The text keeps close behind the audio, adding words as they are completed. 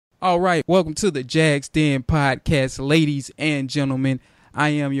All right, welcome to the Jags Den podcast, ladies and gentlemen. I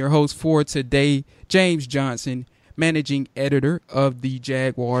am your host for today, James Johnson, managing editor of the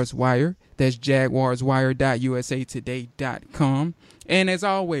Jaguars Wire. That's jaguarswire.usatoday.com. And as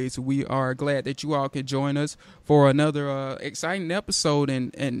always, we are glad that you all could join us for another exciting episode.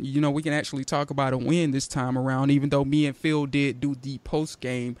 And you know, we can actually talk about a win this time around, even though me and Phil did do the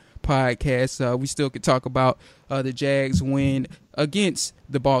post-game podcast. We still could talk about the Jags win against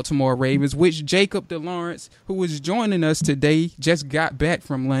the Baltimore Ravens, which Jacob DeLawrence, who is joining us today, just got back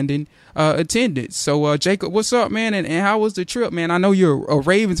from London, attended. So, Jacob, what's up, man? And how was the trip, man? I know you're a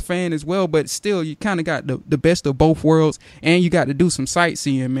Ravens fan as well, but still, you kind of got the best of both worlds, and you got to do some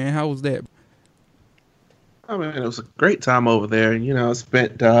sightseeing, man. How was that? I mean, it was a great time over there. You know, I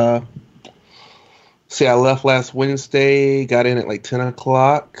spent, I left last Wednesday, got in at like 10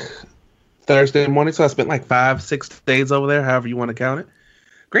 o'clock Thursday morning, so I spent like 5-6 days over there, however you want to count it.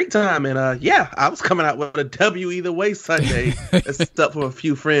 Great time, and I was coming out with a W either way Sunday. Except for a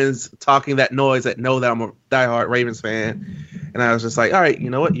few friends talking that noise that know that I'm a diehard Ravens fan, and I was just like, all right, you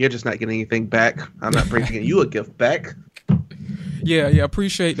know what? You're just not getting anything back. I'm not bringing you a gift back. Yeah,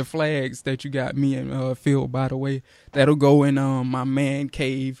 appreciate the flags that you got me and Phil, by the way. That'll go in my man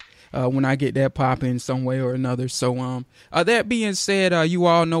cave when I get that popping some way or another. So that being said, you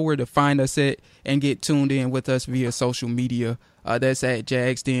all know where to find us at and get tuned in with us via social media. That's at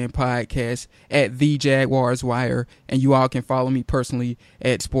Jags Den Podcast, at The Jaguars Wire, and you all can follow me personally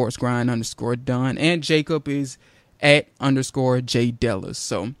at sportsgrind_Don, and Jacob is at _J Dellas.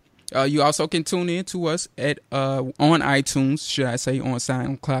 So you also can tune in to us at on iTunes, should I say, on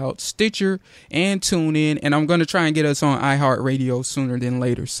SoundCloud, Stitcher, and TuneIn. And I'm going to try and get us on iHeartRadio sooner than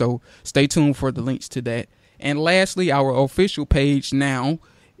later. So stay tuned for the links to that. And lastly, our official page now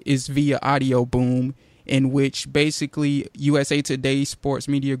is via Audio Boom, in which basically USA Today Sports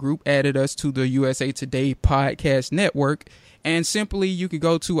Media Group added us to the USA Today Podcast Network. And simply, you can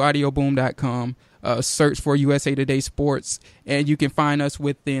go to audioboom.com. Search for USA Today Sports, and you can find us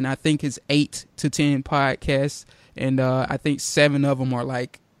within, I think it's 8 to 10 podcasts, and I think 7 of them are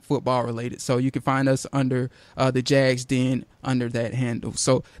like football related. So you can find us under the Jags Den under that handle.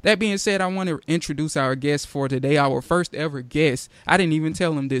 So that being said, I want to introduce our guest for today, our first ever guest. I didn't even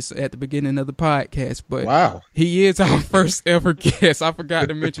tell him this at the beginning of the podcast, but wow, he is our first ever guest. I forgot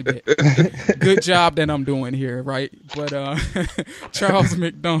to mention that. Good job that I'm doing here, right? But Charles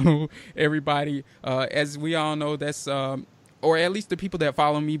McDonald, everybody, as we all know, that's or at least the people that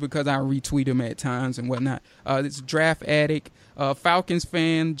follow me, because I retweet them at times and whatnot. It's Draft Addict, Falcons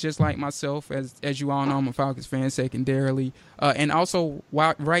fan, just like myself. As you all know, I'm a Falcons fan secondarily. And also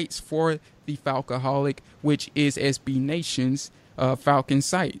writes for the Falcoholic, which is SB Nation's Falcon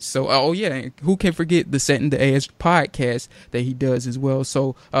site. So, who can forget the Setting the Edge podcast that he does as well.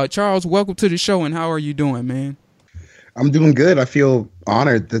 So, Charles, welcome to the show, and how are you doing, man? I'm doing good. I feel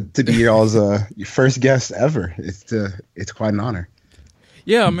honored to be y'all's your first guest ever. It's quite an honor.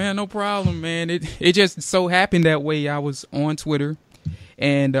 Yeah, man, no problem, man. It just so happened that way. I was on Twitter,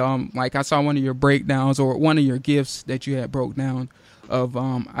 and I saw one of your breakdowns or one of your gifts that you had broke down of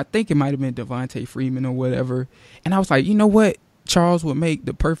I think it might have been Devontae Freeman or whatever, and I was like, you know what? Charles would make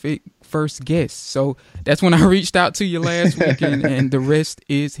the perfect first guest. So that's when I reached out to you last week, and the rest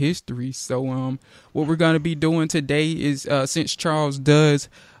is history. So what we're going to be doing today is, since Charles does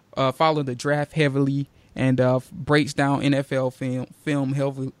follow the draft heavily and breaks down NFL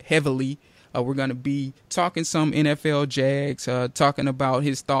film heavily, we're going to be talking some NFL Jags, talking about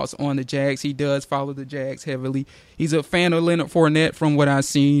his thoughts on the Jags. He does follow the Jags heavily. He's a fan of Leonard Fournette from what I've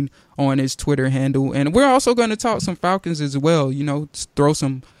seen on his Twitter handle. And we're also going to talk some Falcons as well, you know, throw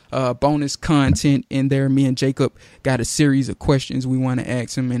some bonus content in there. Me and Jacob got a series of questions we want to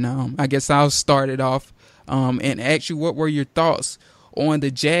ask him. And I guess I'll start it off and ask you, what were your thoughts on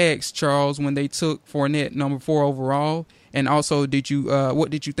the Jags, Charles, when they took Fournette number 4 overall? And also, what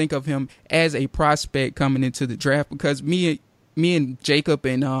did you think of him as a prospect coming into the draft? Because me and Jacob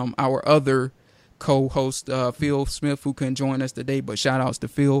and our other co-host, Phil Smith, who couldn't join us today, but shout outs to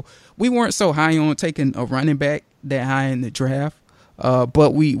Phil, we weren't so high on taking a running back that high in the draft.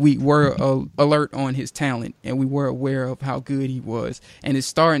 But we were alert on his talent, and we were aware of how good he was. And it's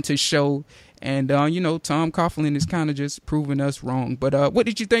starting to show. And, Tom Coughlin is kind of just proving us wrong. But what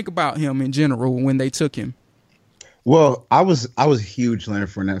did you think about him in general when they took him? Well, I was a huge Leonard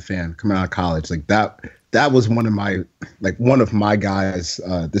Fournette fan coming out of college. Like that was one of my guys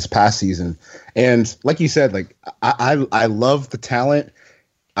this past season. And like you said, like I love the talent.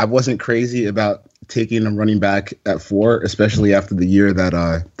 I wasn't crazy about taking a running back at 4, especially after the year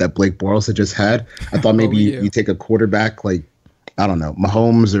that Blake Bortles had just had. I thought maybe you take a quarterback like I don't know,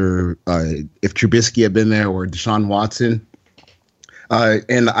 Mahomes or if Trubisky had been there or Deshaun Watson.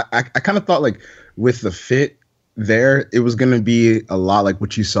 And I kind of thought like with the fit there, it was going to be a lot like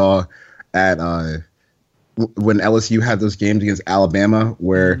what you saw at when LSU had those games against Alabama,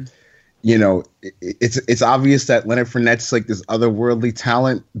 where it's obvious that Leonard Fournette's like this otherworldly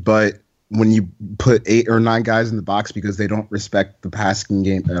talent, but when you put 8 or 9 guys in the box because they don't respect the passing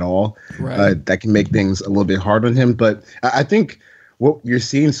game at all, right, that can make things a little bit hard on him. But I think what you're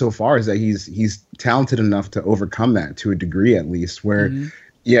seeing so far is that he's talented enough to overcome that to a degree, at least, where,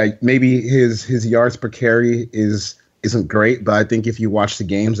 maybe his yards per carry isn't great, but I think if you watch the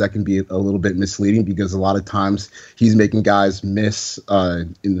games, that can be a little bit misleading because a lot of times he's making guys miss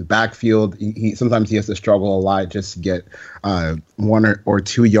in the backfield. Sometimes he has to struggle a lot just to get 1 or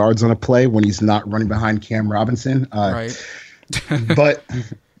 2 yards on a play when he's not running behind Cam Robinson. Right. But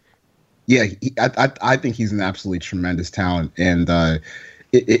yeah, I think he's an absolutely tremendous talent, and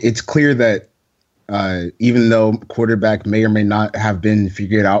it's clear that even though quarterback may or may not have been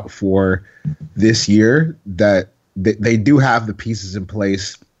figured out for this year, that they do have the pieces in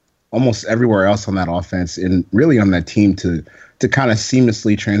place almost everywhere else on that offense and really on that team to kind of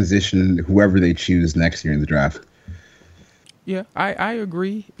seamlessly transition whoever they choose next year in the draft. Yeah, I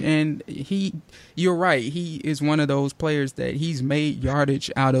agree. And you're right. He is one of those players that he's made yardage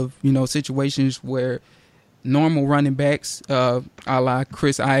out of, situations where normal running backs, a la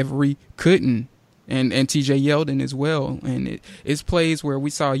Chris Ivory, couldn't. And TJ Yeldon as well. And it's plays where we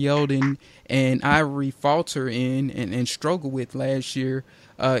saw Yeldon and Ivory falter in and struggle with last year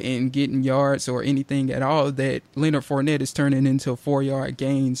in getting yards or anything at all, that Leonard Fournette is turning into 4-yard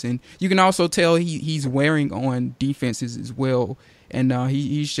gains. And you can also tell he's wearing on defenses as well. And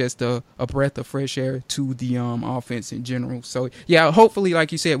he's just a breath of fresh air to the offense in general. So, yeah, hopefully,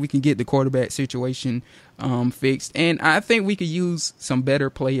 like you said, we can get the quarterback situation fixed. And I think we could use some better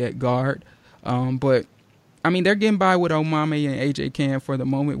play at guard. But I mean, they're getting by with Omame and AJ Cam for the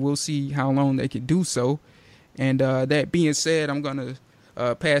moment. We'll see how long they can do so. And that being said, I'm going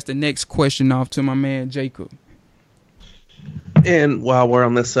to pass the next question off to my man, Jacob. And while we're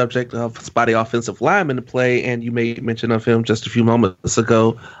on this subject of spotty offensive lineman to play, and you made mention of him just a few moments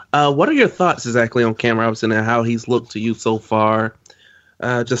ago, what are your thoughts exactly on Cam Robinson and how he's looked to you so far?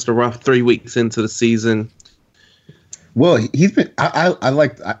 Just a rough 3 weeks into the season. Well, he's been. I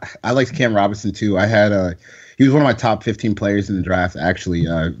liked Cam Robinson too. He was one of my top 15 players in the draft, actually.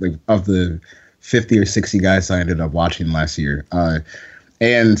 Like of the 50 or 60 guys I ended up watching last year.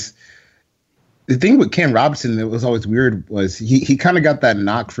 And the thing with Cam Robinson that was always weird was he kind of got that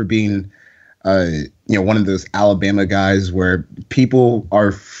knock for being, one of those Alabama guys where people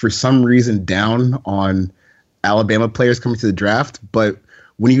are for some reason down on Alabama players coming to the draft, but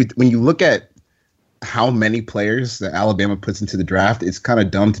when you look at how many players that Alabama puts into the draft, it's kind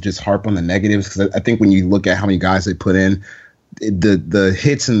of dumb to just harp on the negatives, because I think when you look at how many guys they put in, the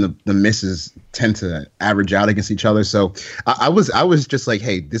hits and the misses tend to average out against each other. So I was just like,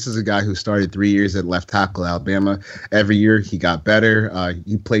 hey, this is a guy who started 3 years at left tackle Alabama. Every year he got better.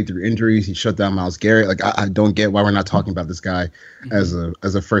 He played through injuries. He shut down Myles Garrett. Like I don't get why we're not talking about this guy as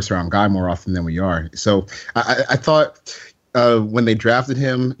a first round guy more often than we are. So I thought. When they drafted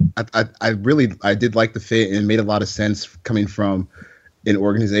him, I did like the fit, and it made a lot of sense coming from an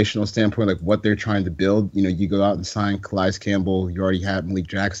organizational standpoint, like what they're trying to build. You go out and sign Calais Campbell, you already have Malik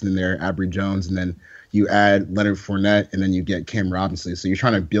Jackson in there, Abry Jones, and then you add Leonard Fournette, and then you get Cam Robinson. So you're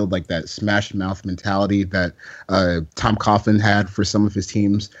trying to build like that smash mouth mentality that Tom Coughlin had for some of his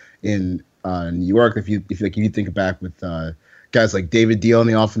teams in New York. If you think back with guys like David Deal on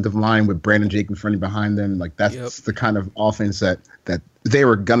the offensive line with Brandon Jacobs running behind them, like that's the kind of offense that they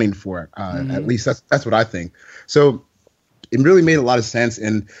were gunning for. At least that's what I think. So it really made a lot of sense,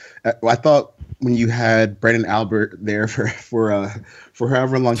 and I thought when you had Brandon Albert there for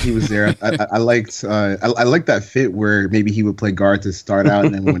however long he was there, I liked that fit where maybe he would play guard to start out,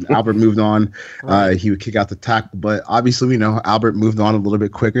 and then when Albert moved on, he would kick out the tackle. But obviously, we know Albert moved on a little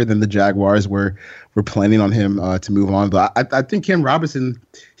bit quicker than the Jaguars were planning on him to move on. But I think Cam Robinson,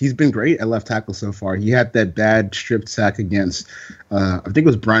 he's been great at left tackle so far. He had that bad stripped sack against, I think it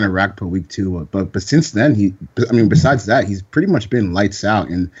was Brian Arakpo week 2. But since then, besides that, he's pretty much been lights out.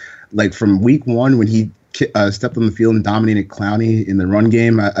 And like from week 1 when he stepped on the field and dominated Clowney in the run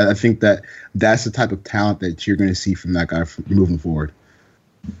game, I think that's the type of talent that you're going to see from that guy moving forward.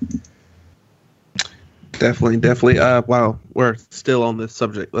 Definitely. While we're still on this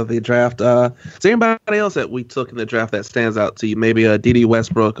subject of the draft, is there anybody else that we took in the draft that stands out to you? Maybe D.D.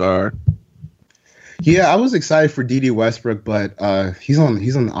 Westbrook or... Yeah, I was excited for D.D. Westbrook, but he's on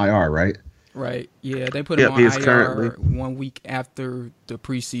the IR, right? Right. Yeah, they put him on he's IR currently 1 week after the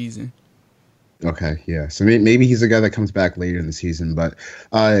preseason. Okay, yeah. So maybe he's a guy that comes back later in the season. But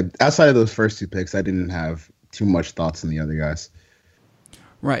outside of those first two picks, I didn't have too much thoughts on the other guys.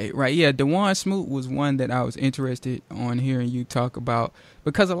 Right, right. Yeah, DeJuan Smoot was one that I was interested on hearing you talk about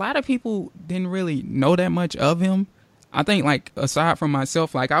because a lot of people didn't really know that much of him. I think, like, aside from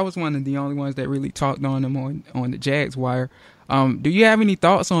myself, like, I was one of the only ones that really talked on him on the Jags wire. Do you have any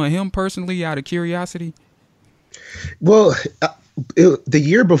thoughts on him personally out of curiosity? Well, the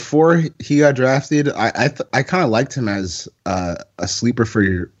year before he got drafted, I kind of liked him as a sleeper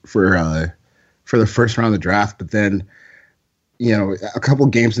for the first round of the draft. But then, a couple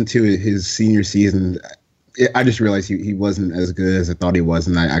games into his senior season, I just realized he wasn't as good as I thought he was,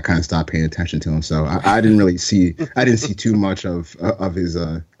 and I kind of stopped paying attention to him. So I didn't see too much of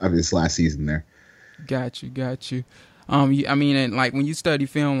his last season there. Got you. I mean, and like when you study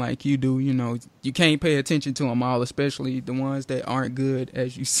film like you do, you can't pay attention to them all, especially the ones that aren't good,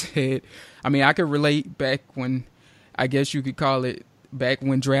 as you said. I mean, I could relate back when, I guess you could call it, back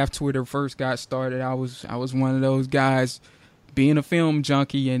when draft Twitter first got started. I was one of those guys being a film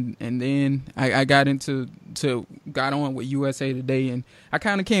junkie, and then I got on with USA Today, and I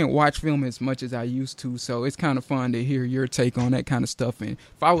kind of can't watch film as much as I used to, so it's kind of fun to hear your take on that kind of stuff and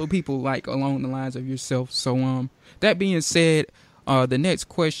follow people like along the lines of yourself. So that being said, the next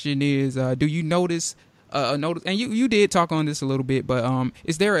question is, do you notice and you did talk on this a little bit, but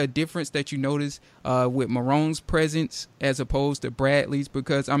is there a difference that you notice with Marrone's presence as opposed to Bradley's?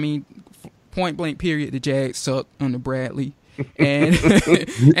 Because I mean, point blank period, the Jags suck under Bradley. And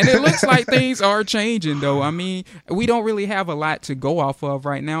and it looks like things are changing, though. I mean, we don't really have a lot to go off of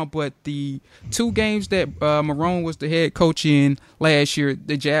right now, but the 2 games that Marrone was the head coach in last year,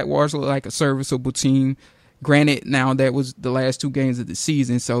 the Jaguars look like a serviceable team. Granted, now that was the last 2 games of the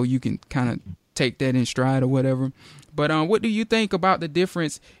season, so you can kind of take that in stride or whatever. But what do you think about the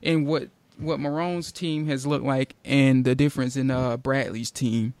difference in what Marrone's team has looked like and the difference in Bradley's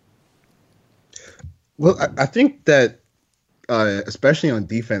team? Well, I think that especially on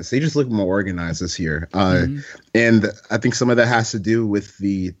defense, they just look more organized this year, and I think some of that has to do with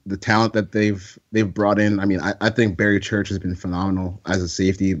the talent that they've brought in. I mean, I think Barry Church has been phenomenal as a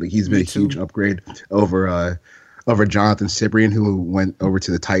safety. Like, he's been a huge upgrade over Jonathan Cyprien, who went over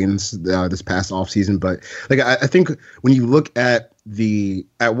to the Titans this past offseason. But like, I think when you look at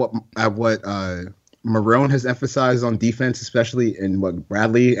what Marrone has emphasized on defense, especially, and what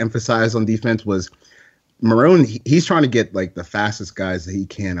Bradley emphasized on defense, was Marrone, he's trying to get like the fastest guys that he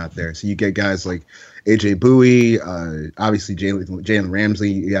can out there. So you get guys like AJ Bowie, obviously Jalen Ramsey,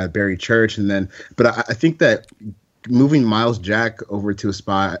 you got Barry Church, but I think that moving Miles Jack over to a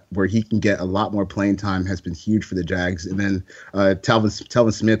spot where he can get a lot more playing time has been huge for the Jags. And then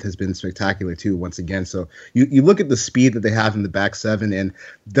Telvin Smith has been spectacular too, once again. So you look at the speed that they have in the back seven, and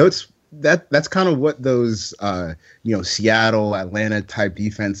that's kind of what those Seattle, Atlanta type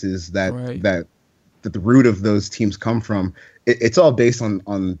defenses that the root of those teams come from. It's all based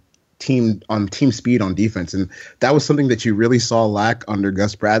on team speed on defense, and that was something that you really saw lack under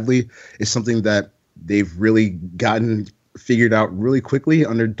Gus Bradley. Is something that they've really gotten figured out really quickly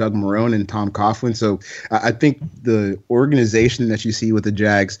under Doug Marrone and Tom Coughlin. So I think the organization that you see with the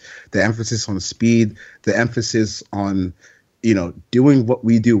Jags, the emphasis on speed, the emphasis on doing what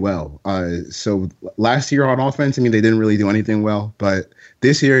we do well. So last year on offense, I mean, they didn't really do anything well, but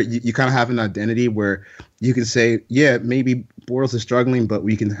this year you kind of have an identity where you can say, yeah, maybe Bortles is struggling, but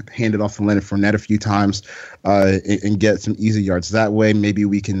we can hand it off to Leonard Fournette a few times and get some easy yards that way. Maybe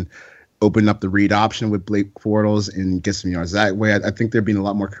we can open up the read option with Blake Bortles and get some yards that way. I think they're being a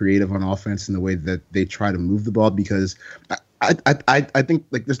lot more creative on offense in the way that they try to move the ball, because I think,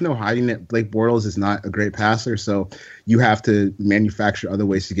 like, there's no hiding it. Blake Bortles is not a great passer, so you have to manufacture other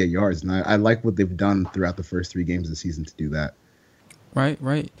ways to get yards. And I like what they've done throughout the first 3 games of the season to do that.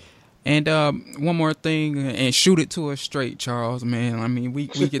 Right. And one more thing, and shoot it to us straight, Charles, man. I mean, we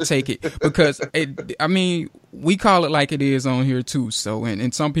could take it because, we call it like it is on here too. So,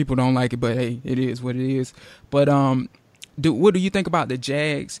 and some people don't like it, but hey, it is what it is. But what do you think about the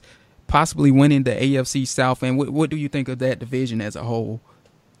Jags possibly winning the AFC South, and what do you think of that division as a whole?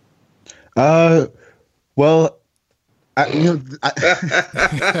 Well, there's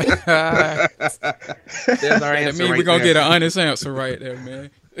our answer. We're gonna get an honest answer right there, man.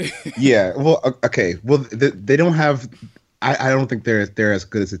 Yeah. Well, okay. Well, they don't have. I don't think they're as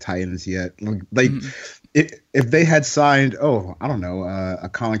good as the Titans yet. Like, if they had signed, I don't know, a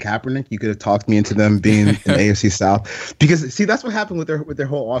Colin Kaepernick, you could have talked me into them being in the AFC South. Because see, that's what happened with their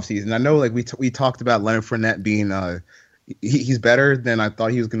whole offseason. I know, like, we talked about Leonard Fournette being he's better than I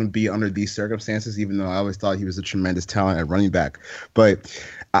thought he was going to be under these circumstances, even though I always thought he was a tremendous talent at running back. But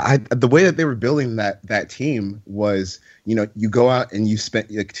the way that they were building that team was, you go out and you spend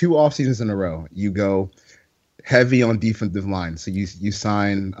like 2 off seasons in a row. You go heavy on defensive line. So you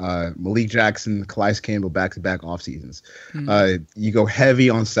sign Malik Jackson, Calais Campbell back-to-back off seasons. You go heavy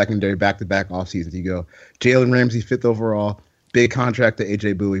on secondary back-to-back off seasons. You go Jalen Ramsey 5th overall. Big contract to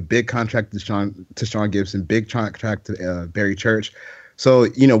AJ Bowie, big contract to Sean Gibson, big contract to Barry Church. So,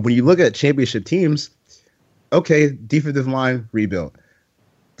 when you look at championship teams, okay, defensive line rebuilt,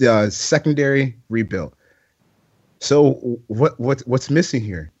 secondary rebuilt. So what's missing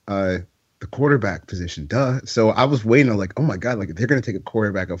here? The quarterback position, duh. So I was waiting, like, oh my God, like they're going to take a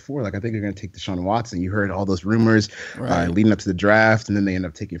quarterback at 4. Like I think they're going to take Deshaun Watson. You heard all those rumors leading up to the draft, and then they end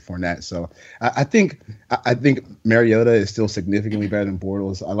up taking Fournette. So I think Mariota is still significantly better than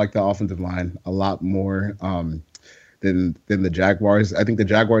Bortles. I like the offensive line a lot more than the Jaguars. I think the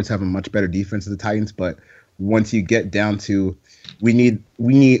Jaguars have a much better defense than the Titans, but once you get down to we need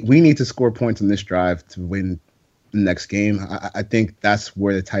to score points on this drive to win the next game. I think that's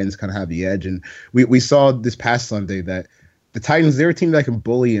where the Titans kind of have the edge. And we saw this past Sunday that the Titans, they're a team that can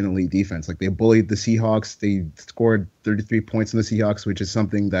bully an elite defense. Like they bullied the Seahawks. They scored 33 points on the Seahawks, which is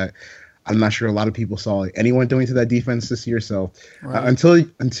something that I'm not sure a lot of people saw anyone doing to that defense this year. So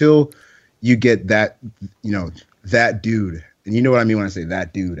until you get that, that dude, and you know what I mean when I say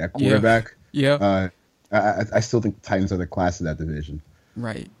that dude at quarterback. Yeah. I still think the Titans are the class of that division.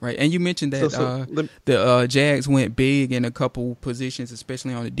 Right. And you mentioned that the Jags went big in a couple positions,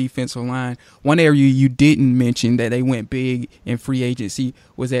 especially on the defensive line. One area you didn't mention that they went big in free agency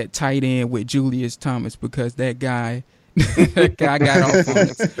was at tight end with Julius Thomas, because that guy got off on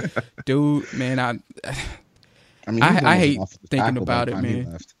us. Dude, man, I hate thinking about it,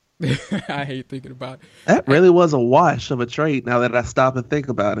 man. I hate thinking about it. That really was a wash of a trade now that I stop and think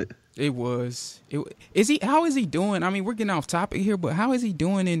about it. It was. How is he doing? I mean, we're getting off topic here, but how is he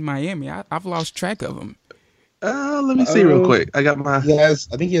doing in Miami? I've lost track of him. Let me see real quick. I got my. I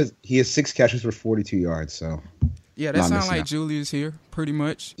think he has 6 catches for 42 yards. So yeah, that sounds like Julius here, pretty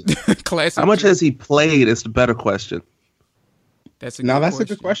much. Classic. How much has he played? Is the better question. That's a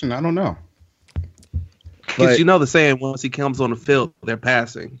good question. I don't know. Because the saying, once he comes on the field, they're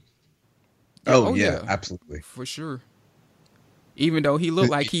passing. Oh yeah, absolutely, for sure. Even though he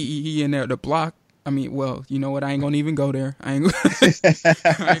looked like he in there to block. I mean, well, you know what? I ain't gonna even go there. I ain't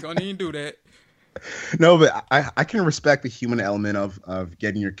gonna even do that. No, but I can respect the human element of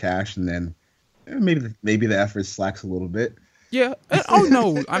getting your cash, and then maybe the effort slacks a little bit. Yeah. Oh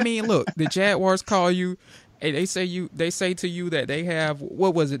no. I mean, look, the Jaguars call you. Hey, they say to you that they have,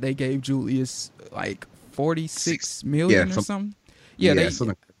 what was it they gave Julius, like 46 million or something? Yeah,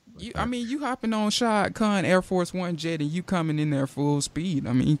 something. You hopping on Shad Khan Air Force One jet and you coming in there full speed.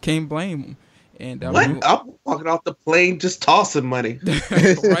 I mean, you can't blame them. And I'm walking off the plane just tossing money.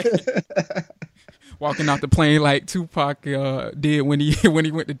 Right. Walking off the plane like Tupac did when he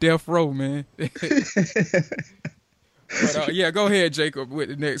went to death row, man. But, go ahead, Jacob, with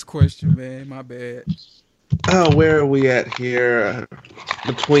the next question, man. My bad. Where are we at here?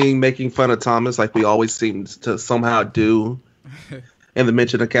 Between making fun of Thomas, like we always seem to somehow do, and the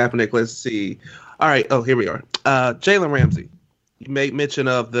mention of Kaepernick. Let's see. All right. Oh, here we are. Jalen Ramsey. You made mention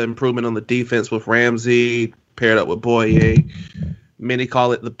of the improvement on the defense with Ramsey paired up with Boye. Many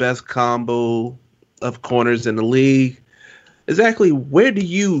call it the best combo of corners in the league. Exactly where do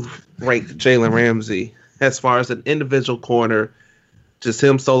you rank Jalen Ramsey as far as an individual corner, just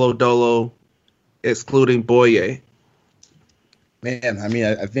him solo dolo, excluding Boye? Man, I mean,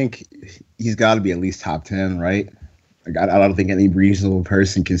 I think he's got to be at least top 10, right? Like, I don't think any reasonable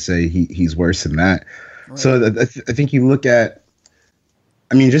person can say he's worse than that. Right. So I think you look at,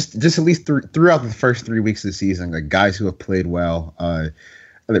 I mean, just at least throughout the first 3 weeks of the season, like guys who have played well.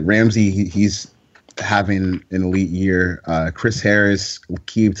 Ramsey, he's having an elite year. Chris Harris,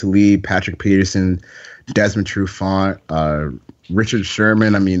 Aqib Talib, Patrick Peterson, Desmond Trufant, Richard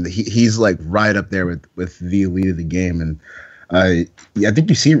Sherman. I mean, he's like right up there with the elite of the game. And I think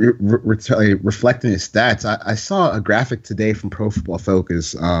you see reflecting his stats. I saw a graphic today from Pro Football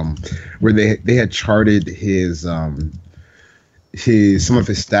Focus where they had charted his some of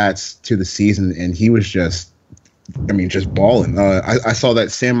his stats to the season, and he was just balling. I saw that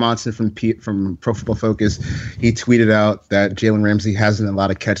Sam Monson from Pro Football Focus, he tweeted out that Jalen Ramsey hasn't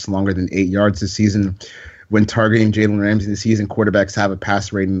allowed a catch longer than 8 yards this season. When targeting Jalen Ramsey this season, quarterbacks have a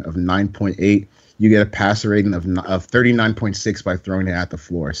pass rating of 9.8. you get a passer rating of 39.6 by throwing it at the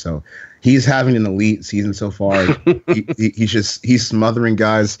floor. So he's having an elite season so far. He's smothering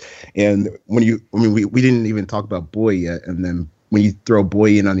guys. And we didn't even talk about Boy yet. And then when you throw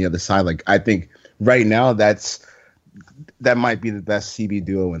Boy in on the other side, like I think right now that might be the best CB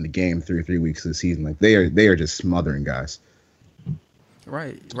duo in the game through 3 weeks of the season. Like they are just smothering guys.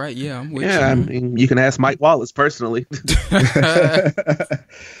 Right, yeah, I'm with you. I mean, you can ask Mike Wallace personally.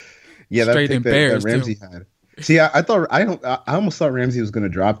 Yeah, that Straight pick that Ramsey too. had. See, I almost thought Ramsey was going to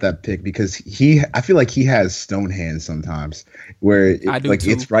drop that pick because I feel like he has stone hands sometimes, where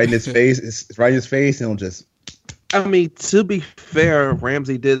it's right in his face, it's right in his face, and it'll just. I mean, to be fair,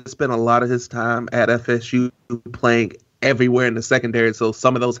 Ramsey did spend a lot of his time at FSU playing everywhere in the secondary, so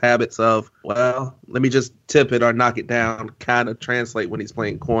some of those habits of, well, let me just tip it or knock it down kind of translate when he's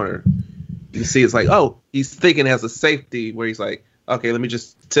playing corner. You see, it's like, oh, he's thinking as a safety where he's like, okay, let me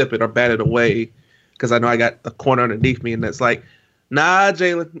just tip it or bat it away because I know I got a corner underneath me. And that's like, nah,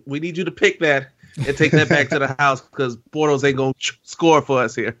 Jalen, we need you to pick that and take that back to the house because Bortles ain't going to score for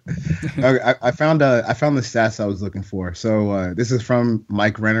us here. I found the stats I was looking for. So this is from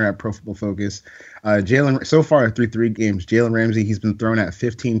Mike Renner at Pro Football Focus. Jalen, so far through 3 games, Jalen Ramsey, he's been thrown at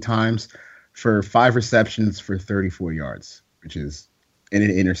 15 times for 5 receptions for 34 yards, which is an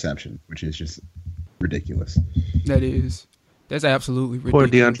interception, which is just ridiculous. That's absolutely ridiculous.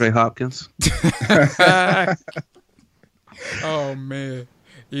 Poor DeAndre Hopkins. Oh man,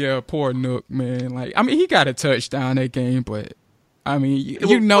 yeah, poor Nook, man. Like, I mean, he got a touchdown that game, but I mean,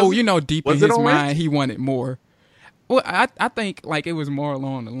 deep in his mind, he wanted more. Well, I think like it was more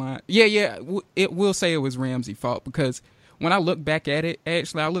along the line. Yeah, it will say it was Ramsey's fault because when I look back at it,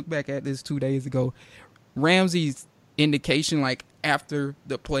 actually, I looked back at this 2 days ago. Ramsey's indication, like after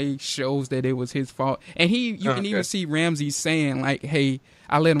the play, shows that it was his fault, and you can even see Ramsey saying like, "Hey,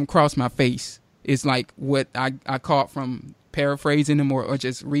 I let him cross my face." It's like what I caught from paraphrasing him or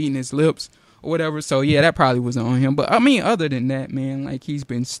just reading his lips or whatever. So yeah, that probably was on him. But I mean, other than that, man, like he's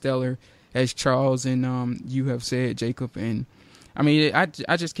been stellar, as Charles and you have said, Jacob. And I mean, I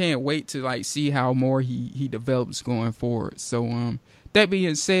just can't wait to like see how more he develops going forward. So that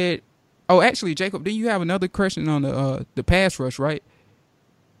being said, oh, actually, Jacob, do you have another question on the pass rush, right?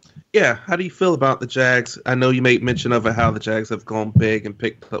 Yeah, how do you feel about the Jags? I know you made mention of how the Jags have gone big and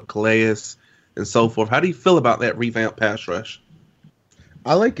picked up Calais and so forth. How do you feel about that revamped pass rush?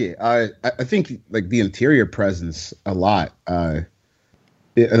 I like it. I think like the interior presence a lot. Like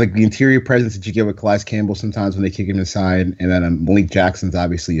the interior presence that you get with Calais Campbell sometimes when they kick him inside, and then Malik Jackson's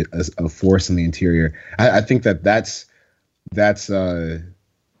obviously a force in the interior. I think that's I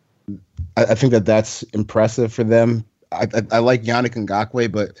think that's impressive for them. I like Yannick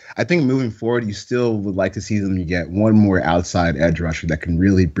Ngakoue, but I think moving forward, you still would like to see them get one more outside edge rusher that can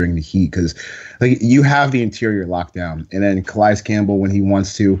really bring the heat because like you have the interior locked down, and then Calais Campbell, when he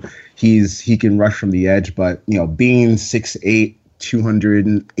wants to, he can rush from the edge. But being 6'8",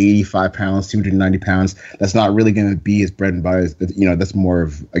 285 pounds, 290 pounds, that's not really going to be his bread and butter. That's more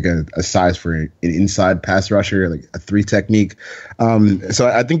of like a size for an inside pass rusher, like a 3 technique. So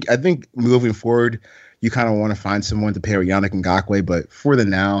I think moving forward, you kind of want to find someone to pair with Yannick Ngakoue, but for the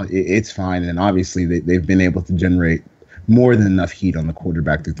now, it's fine. And obviously, they've been able to generate more than enough heat on the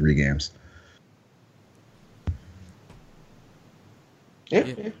quarterback through 3 games.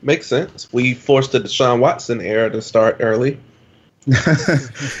 Yeah, makes sense. We forced the Deshaun Watson era to start early.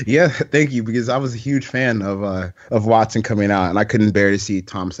 Yeah, thank you, because I was a huge fan of Watson coming out, and I couldn't bear to see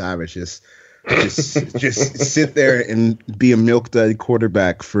Tom Savage just sit there and be a milk dud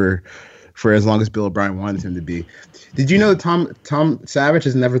quarterback for as long as Bill O'Brien wanted him to be. Did you know that Tom Savage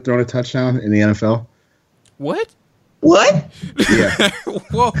has never thrown a touchdown in the NFL? What? Yeah.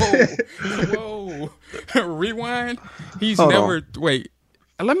 Whoa. Rewind. He's never. Wait.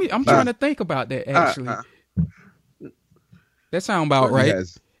 I'm trying to think about that actually. That sounds about right.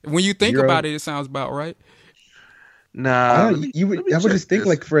 When you think about it, it sounds about right. Nah. I would just think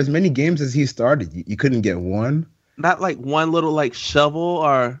like for as many games as he started, you couldn't get one. Not like one little like shovel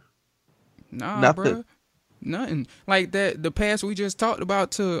or. Nah, nothing. Bro. Nothing. Like that. The pass we just talked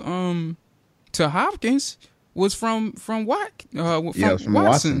about to Hopkins was from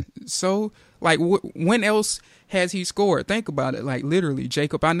Watson. So like, when else has he scored? Think about it. Like literally,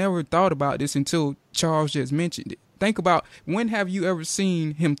 Jacob. I never thought about this until Charles just mentioned it. Think about when have you ever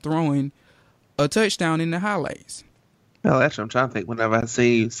seen him throwing a touchdown in the highlights? Well, actually, I'm trying to think. Whenever I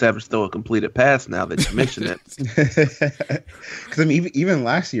see Savage throw a completed pass, now that you mention it, because I mean, even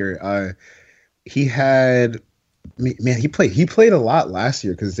last year. He had Man, he played a lot last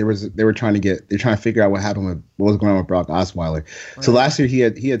year because they're trying to figure out what was going on with Brock Osweiler. Right. So last year he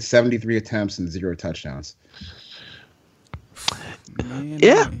had 73 attempts and 0 touchdowns.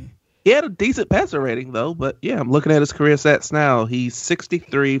 Man, he had a decent passer rating though. But yeah, I'm looking at his career stats now. He's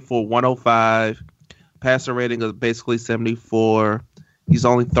 63 for 105. Passer rating is basically 74. He's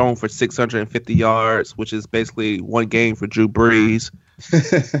only thrown for 650 yards, which is basically one game for Drew Brees.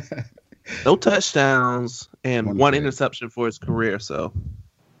 No touchdowns and one interception for his career. So,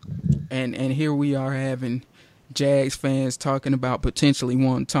 and here we are having Jags fans talking about potentially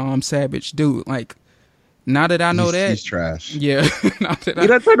wanting Tom Savage. Dude, like, now that I know he's trash. Yeah, he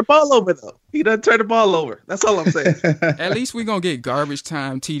doesn't turn the ball over though. He doesn't turn the ball over. That's all I'm saying. At least we're gonna get garbage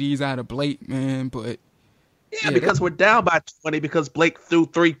time TDs out of Blake, man. But yeah, because we're down by 20 because Blake threw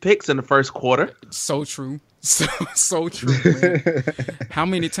 3 picks in the first quarter. So true. So true, man. How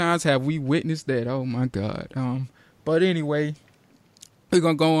many times have we witnessed that? Oh my God. But anyway, we're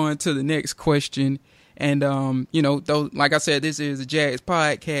gonna go on to the next question. And though, like I said, this is a Jags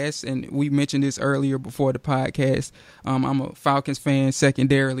podcast, and we mentioned this earlier before the podcast. I'm a Falcons fan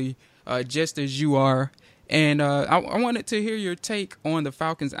secondarily, just as you are. And I wanted to hear your take on the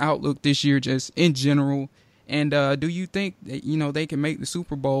Falcons' outlook this year, just in general. And do you think that, they can make the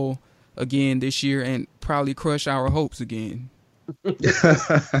Super Bowl again this year and probably crush our hopes again?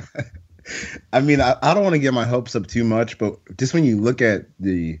 I mean, I don't want to get my hopes up too much, but just when you look at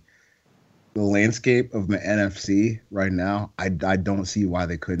the landscape of the NFC right now, I don't see why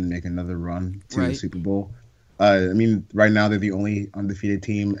they couldn't make another run to the Super Bowl. I mean, right now they're the only undefeated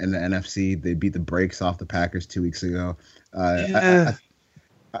team in the NFC. They beat the brakes off the Packers 2 weeks ago.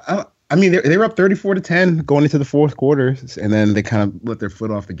 I mean, they were up 34-10 going into the fourth quarter, and then they kind of let their foot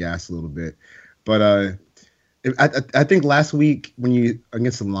off the gas a little bit. But I think last week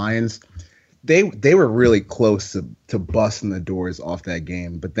against the Lions, they were really close to busting the doors off that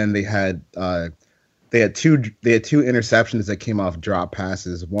game. But then they had two interceptions that came off drop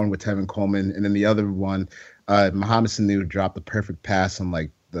passes. One with Tevin Coleman, and then the other one, Mohamed Sanu dropped the perfect pass on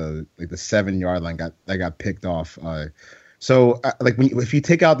the 7-yard line that got picked off. So, if you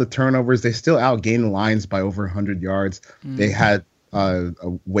take out the turnovers, they still outgained the Lions by over 100 yards. Mm-hmm. They had a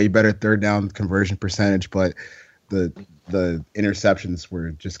way better third down conversion percentage, but the interceptions were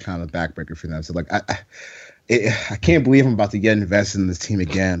just kind of backbreaker for them. So, I can't believe I'm about to get invested in this team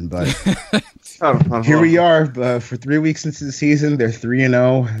again. But here we are for 3 weeks into the season. They're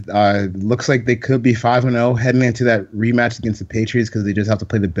 3-0. Looks like they could be 5-0 heading into that rematch against the Patriots because they just have to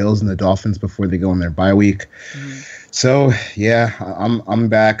play the Bills and the Dolphins before they go on their bye week. Mm-hmm. So yeah, I'm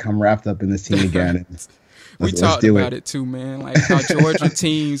back. I'm wrapped up in this team again. We talked about it too, man. Like how Georgia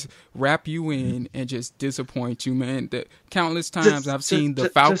teams wrap you in and just disappoint you, man. The countless times I've seen the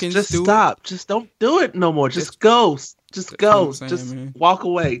Falcons just stop. Just don't do it no more. Just go. Just go. Just walk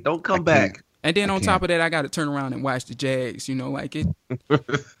away. Don't come back. And then on top of that, I got to turn around and watch the Jags.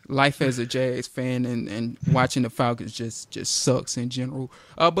 Life as a Jags fan and watching the Falcons just sucks in general.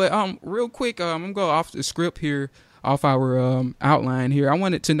 But real quick, I'm gonna go off the script here, off our outline here. I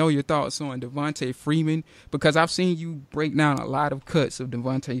wanted to know your thoughts on Devontae Freeman because I've seen you break down a lot of cuts of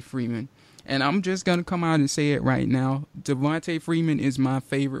Devontae Freeman. And I'm just going to come out and say it right now. Devontae Freeman is my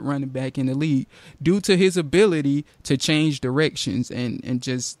favorite running back in the league due to his ability to change directions and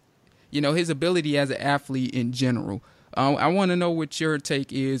just, his ability as an athlete in general. I want to know what your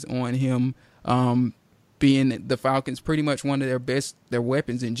take is on him being the Falcons pretty much one of their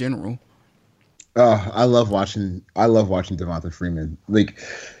weapons in general. I love watching Devonta Freeman.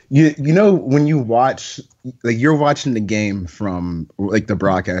 When you watch, you're watching the game from the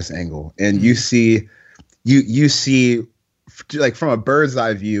broadcast angle, and you see from a bird's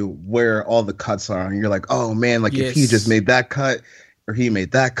eye view where all the cuts are, and you're like, oh man, if he just made that cut or he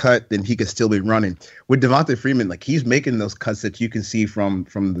made that cut, then he could still be running. With Devonta Freeman, he's making those cuts that you can see from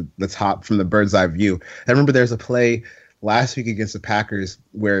the top, from the bird's eye view. I remember there's a play last week against the Packers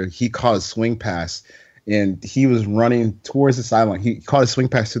where he caught a swing pass and he was running towards the sideline. He caught a swing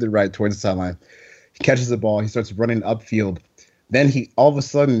pass to the right towards the sideline. He catches the ball. He starts running upfield. Then all of a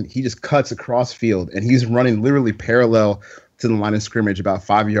sudden he just cuts across field and he's running literally parallel to the line of scrimmage about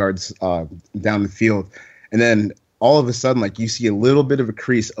 5 yards down the field. And then all of a sudden, you see a little bit of a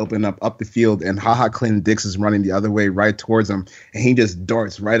crease open up the field, and Clinton Dix is running the other way right towards him, and he just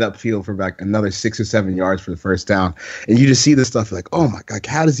darts right upfield for another 6 or 7 yards for the first down. And you just see this stuff oh my God,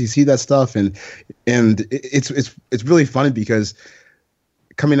 how does he see that stuff? And it's really funny because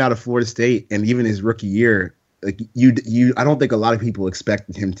coming out of Florida State and even his rookie year, I don't think a lot of people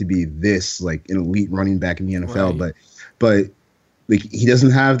expected him to be this an elite running back in the NFL, right. But like he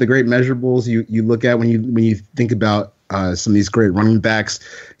doesn't have the great measurables you look at when you think about some of these great running backs.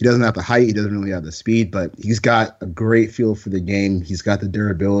 He doesn't have the height. He doesn't really have the speed, but he's got a great feel for the game. He's got the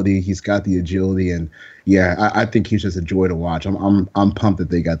durability. He's got the agility, and yeah, I think he's just a joy to watch. I'm pumped that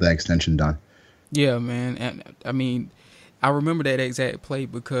they got that extension done. Yeah, man. And I mean, I remember that exact play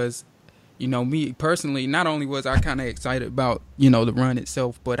because, you know, me personally, not only was I kind of excited about, you know, the run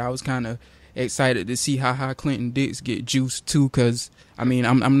itself, but I was kind of excited to see how high Clinton Dix get juiced too, because I mean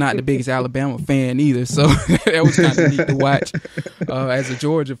I'm not the biggest Alabama fan either, so that was kind of neat to watch as a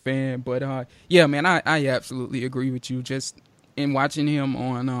Georgia fan. But yeah, man, I absolutely agree with you. Just in watching him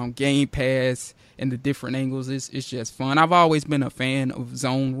on Game Pass and the different angles, it's just fun. I've always been a fan of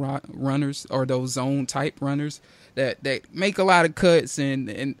zone runners, or those zone type runners that make a lot of cuts,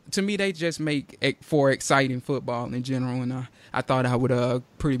 and to me they just make for exciting football in general. And I thought I would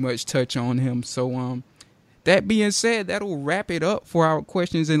pretty much touch on him. So that being said, that'll wrap it up for our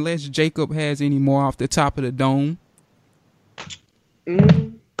questions, unless Jacob has any more off the top of the dome.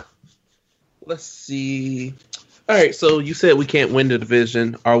 Let's see. All right, so you said we can't win the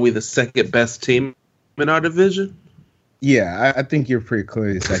division. Are we the second best team in our division? Yeah, I think you're pretty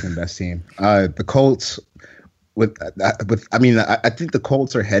clearly the second best team. The Colts, I mean, I think the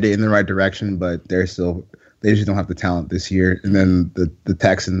Colts are headed in the right direction, but they just don't have the talent this year. And then the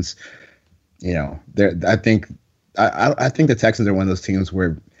Texans, you know, I think the Texans are one of those teams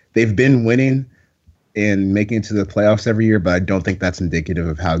where they've been winning and making it to the playoffs every year, but I don't think that's indicative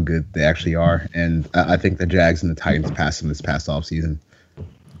of how good they actually are. And I think the Jags and the Titans passed them this past offseason.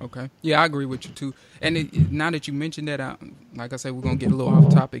 Okay. Yeah, I agree with you too. And now that you mentioned that, like I said, we're going to get a little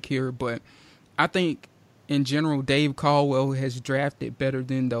off topic here, but I think in general, Dave Caldwell has drafted better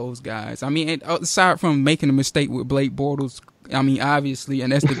than those guys. I mean, aside from making a mistake with Blake Bortles, I mean, obviously,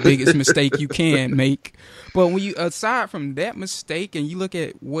 and that's the biggest mistake you can make. But when you, aside from that mistake, and you look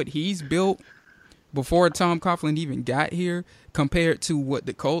at what he's built before Tom Coughlin even got here, compared to what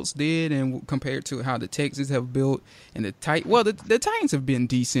the Colts did, and compared to how the Texans have built, and the Titans have been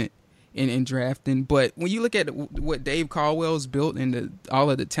decent in drafting. But when you look at what Dave Caldwell's built and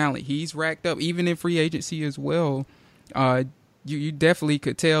all of the talent he's racked up, even in free agency as well, you definitely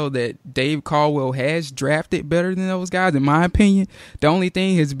could tell that Dave Caldwell has drafted better than those guys, in my opinion. The only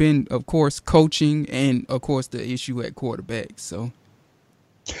thing has been, of course, coaching, and of course the issue at quarterback. So,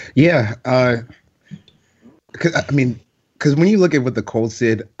 yeah, because when you look at what the Colts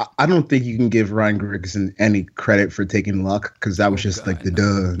did, I don't think you can give Ryan Grigson any credit for taking Luck, because that was just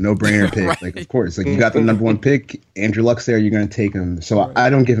no-brainer pick. Right. Like, of course, like you got the number one pick, Andrew Luck's there, you're going to take him. So right. I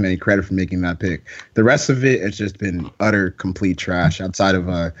don't give him any credit for making that pick. The rest of it has just been utter, complete trash outside of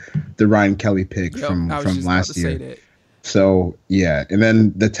the Ryan Kelly pick from last year. So, yeah. And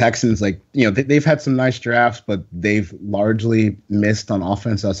then the Texans, like, you know, they've had some nice drafts, but they've largely missed on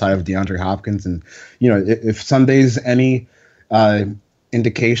offense outside of DeAndre Hopkins. And, you know, if Sunday's any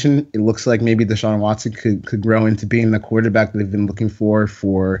indication, it looks like maybe Deshaun Watson could grow into being the quarterback they've been looking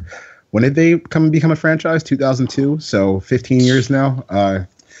for when did they become a franchise? 2002. So 15 years now.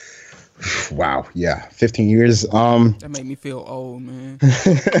 Wow. Yeah. 15 years. That made me feel old, man.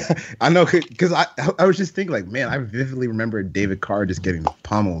 I know, because I was just thinking, like, man, I vividly remember David Carr just getting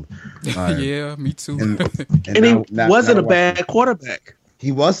pummeled. Yeah, me too. And he wasn't a bad quarterback.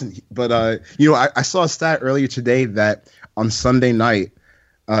 He wasn't. But, you know, I saw a stat earlier today that on Sunday night,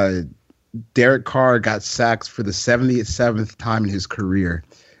 Derek Carr got sacked for the 77th time in his career.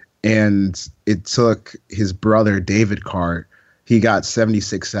 And it took his brother, David Carr, he got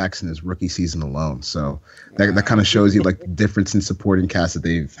 76 sacks in his rookie season alone. So that kind of shows you, like, the difference in supporting cast that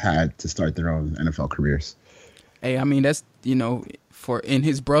they've had to start their own NFL careers. Hey, I mean, that's, you know, in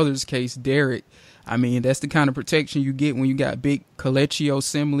his brother's case, Derek, I mean, that's the kind of protection you get when you got big Kelechi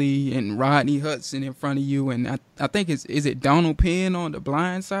Osemele and Rodney Hudson in front of you. And I think is it Donald Penn on the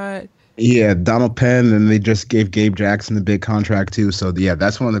blind side? Yeah, Donald Penn, and they just gave Gabe Jackson the big contract too. So, yeah,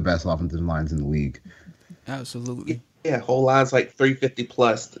 that's one of the best offensive lines in the league. Absolutely. Yeah, whole line's like 350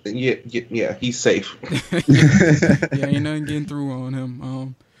 plus. Yeah, he's safe. Yeah, ain't nothing getting through on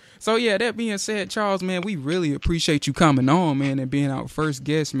him. So, yeah, that being said, Charles, man, we really appreciate you coming on, man, and being our first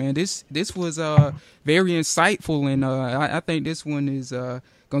guest, man. This was very insightful, and I think this one is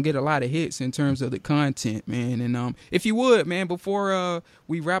going to get a lot of hits in terms of the content, man. And if you would, man, before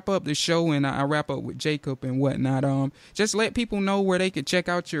we wrap up the show and I wrap up with Jacob and whatnot, just let people know where they can check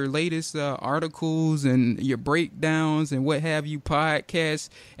out your latest articles and your breakdowns and what have you, podcasts,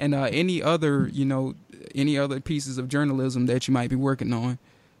 and any other pieces of journalism that you might be working on.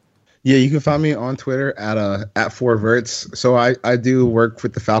 Yeah, you can find me on Twitter at 4verts. So I do work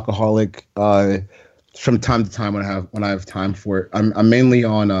with the Falcoholic from time to time when I have time for it. I'm mainly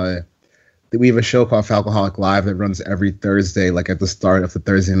on we have a show called Falcoholic Live that runs every Thursday, like at the start of the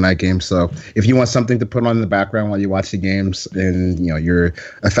Thursday night game. So if you want something to put on in the background while you watch the games, and you're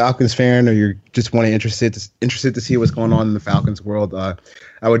a Falcons fan or you're just interested to see what's going on in the Falcons world, I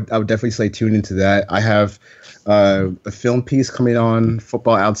would definitely say tune into that. I have a film piece coming on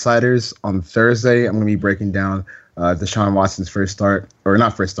Football Outsiders on Thursday. I'm going to be breaking down Deshaun Watson's first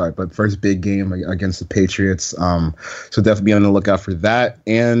big game against the Patriots. So definitely be on the lookout for that.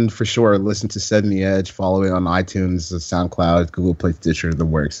 And for sure, listen to Setting the Edge, follow it on iTunes, SoundCloud, Google Play, Stitcher, the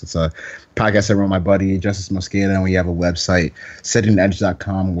works. It's a podcast I run with my buddy, Justice Mosqueda, and we have a website,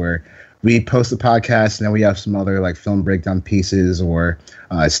 settingedge.com, where we post the podcast, and then we have some other like film breakdown pieces or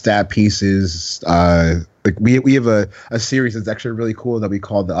stat pieces. Like we have a series that's actually really cool that we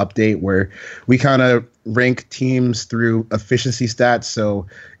call The Update, where we kind of rank teams through efficiency stats. So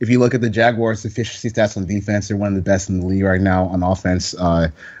if you look at the Jaguars' efficiency stats on defense, they're one of the best in the league right now. On offense,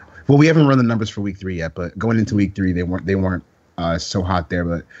 well, we haven't run the numbers for week 3 yet, but going into week 3, they weren't so hot there.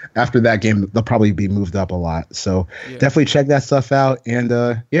 But after that game, they'll probably be moved up a lot. So definitely check that stuff out. And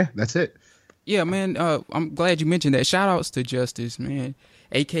that's it. Yeah, man. I'm glad you mentioned that. Shout outs to Justice, man.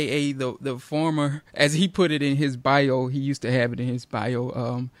 AKA the former, as he put it in his bio, he used to have it in his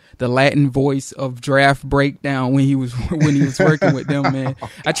bio, the Latin voice of Draft Breakdown when he was working with them, man.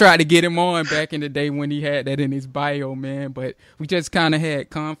 I tried to get him on back in the day when he had that in his bio, man, but we just kind of had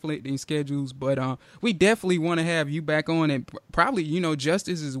conflict in schedules. But we definitely want to have you back on, and probably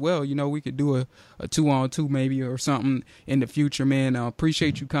Justice as well. We could do a 2-on-2 maybe or something in the future, man.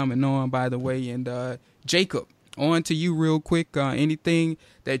 Appreciate you coming on, by the way. And Jacob, on to you real quick. Anything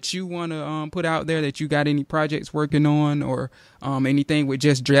that you want to put out there, that you got any projects working on, or anything with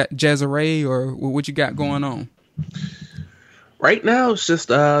just Jezere, or what you got going on? Right now, it's just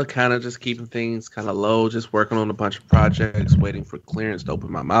kind of just keeping things kind of low, just working on a bunch of projects, waiting for clearance to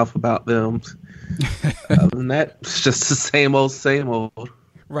open my mouth about them. Other than that, it's just the same old.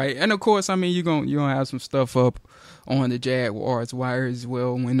 Right, and of course, I mean, you're gonna have some stuff up on the Jaguars wire as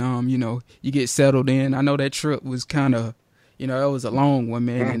well when you get settled in. I know that trip was kind of that was a long one,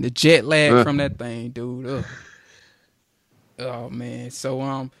 man, and the jet lag from that thing, dude. Ugh. Oh man,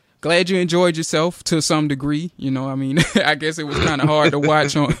 so glad you enjoyed yourself to some degree. I mean, I guess it was kind of hard to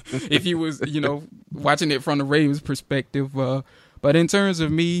watch if you was watching it from the Ravens perspective. But in terms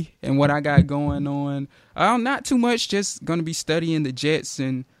of me and what I got going on, not too much. Just gonna be studying the Jets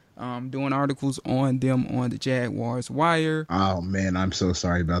and doing articles on them on the Jaguars wire. Oh man, I'm so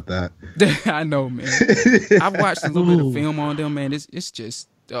sorry about that. I know, man. I've watched a little bit of film on them, man. It's just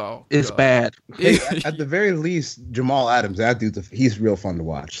it's God. Bad. Hey, at the very least, Jamal Adams, that dude, he's real fun to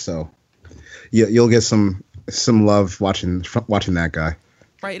watch. So you'll get some love watching that guy.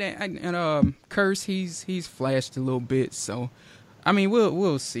 Right, and Curse, he's flashed a little bit. So I mean,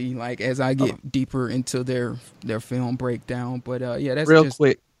 we'll see. Like as I get deeper into their film breakdown, but that's real just,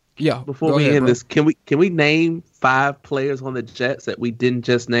 quick. Yeah. Before we end this, can we name 5 players on the Jets that we didn't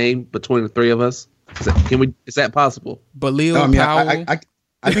just name between the 3 of us? Is that possible? Balil Powell.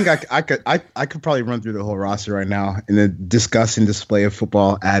 I think I could probably run through the whole roster right now in a disgusting display of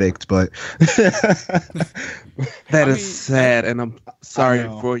football addict, but that is sad, and I'm sorry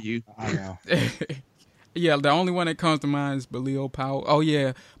for you. I know. Yeah, the only one that comes to mind is Balil Powell. Oh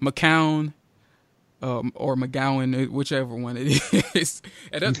yeah, McCown. Or McGowan, whichever one it is.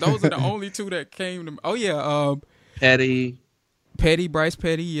 And those are the only 2 that came to me. Oh, yeah. Bryce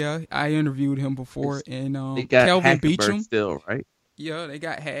Petty, yeah. I interviewed him before. And Kelvin Beachum. Still, right? Yeah, they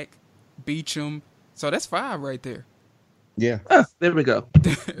got Hack, Beachum. So that's 5 right there. Yeah. There we go.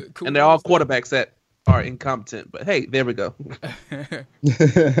 Cool. And they're all quarterbacks that are incompetent. But, hey, there we go.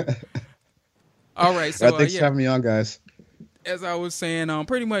 All right. So thanks for having me on, guys. As I was saying,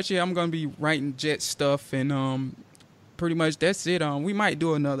 pretty much, I'm going to be writing Jet stuff, and pretty much that's it. We might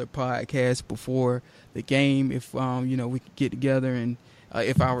do another podcast before the game if, we could get together, and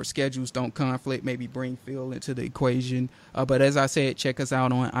if our schedules don't conflict, maybe bring Phil into the equation. But as I said, check us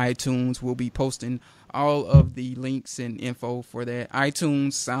out on iTunes. We'll be posting all of the links and info for that. iTunes,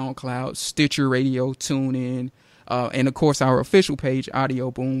 SoundCloud, Stitcher Radio, TuneIn. And, of course, our official page,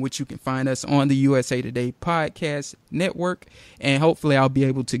 Audio Boom, which you can find us on the USA Today Podcast Network. And hopefully I'll be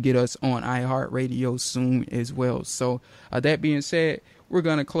able to get us on iHeartRadio soon as well. So that being said, we're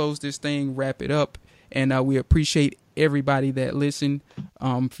going to close this thing, wrap it up. And we appreciate everybody that listened.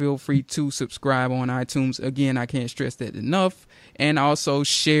 Feel free to subscribe on iTunes. Again, I can't stress that enough. And also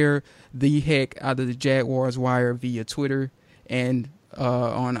share the heck out of the Jaguars Wire via Twitter and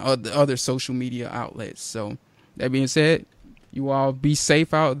on other social media outlets. So that being said, you all be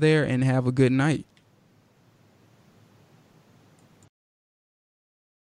safe out there and have a good night.